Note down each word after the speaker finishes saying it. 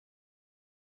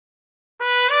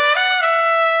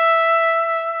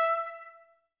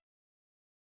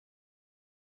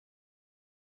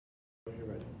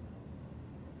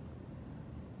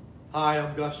Hi,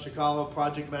 I'm Gus Chicalo,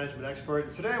 project management expert,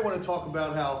 and today I want to talk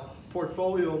about how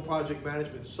portfolio and project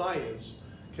management science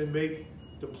can make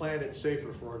the planet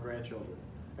safer for our grandchildren.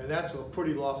 And that's a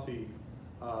pretty lofty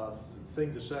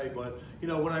thing to say, but you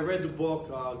know, when I read the book,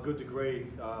 Good to Great,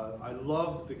 I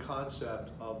love the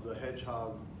concept of the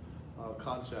hedgehog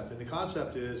concept. And the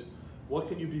concept is, what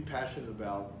can you be passionate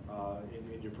about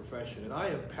in your profession? And I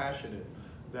am passionate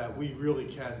that we really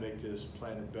can make this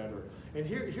planet better. And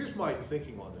here's my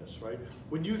thinking on this, right?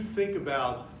 When you think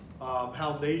about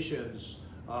how nations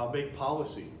make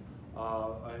policy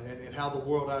and how the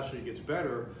world actually gets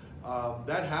better,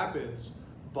 that happens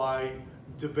by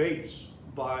debates,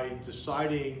 by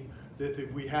deciding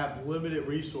that we have limited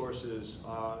resources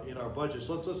in our budgets.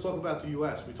 Let's talk about the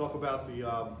U.S. We talk about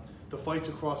the fights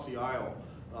across the aisle,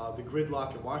 the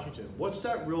gridlock in Washington. What's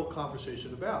that real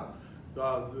conversation about?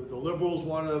 The liberals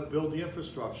want to build the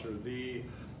infrastructure. The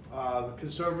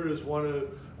conservatives want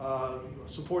to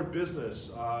support business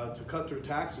to cut their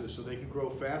taxes so they can grow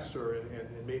faster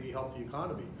and maybe help the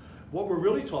economy. What we're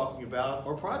really talking about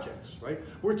are projects, right?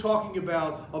 We're talking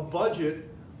about a budget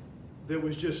that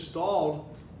was just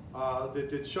stalled,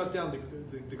 that shut down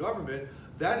the government.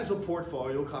 That is a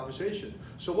portfolio conversation.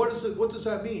 So what does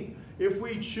that mean? If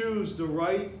we choose the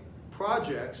right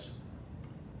projects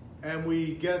and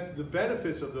we get the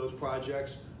benefits of those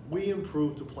projects, we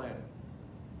improve the planet.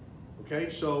 Okay,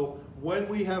 so when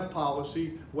we have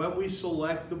policy, when we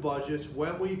select the budgets,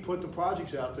 when we put the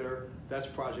projects out there, that's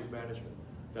project management.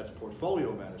 That's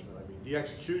portfolio management. I mean, the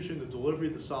execution, the delivery,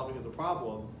 the solving of the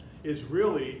problem is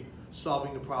really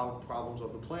solving the problems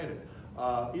of the planet.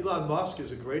 Elon Musk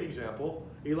is a great example.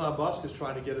 Elon Musk is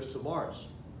trying to get us to Mars.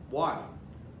 Why?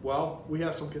 Well, we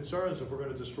have some concerns that we're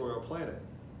going to destroy our planet.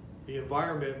 The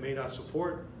environment may not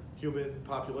support human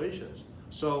populations.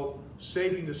 So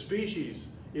saving the species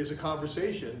is a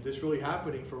conversation that's really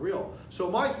happening for real. So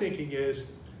my thinking is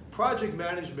project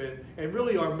management, and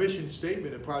really our mission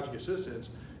statement in Project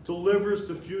Assistance, delivers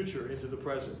the future into the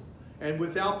present. And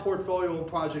without portfolio and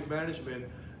project management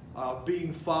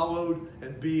being followed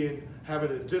and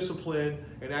having a discipline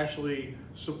and actually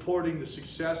supporting the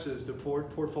successes that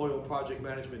portfolio and project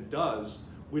management does,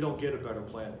 we don't get a better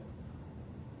planet.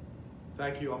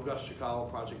 Thank you. I'm Gus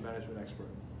Chicalo, project management expert.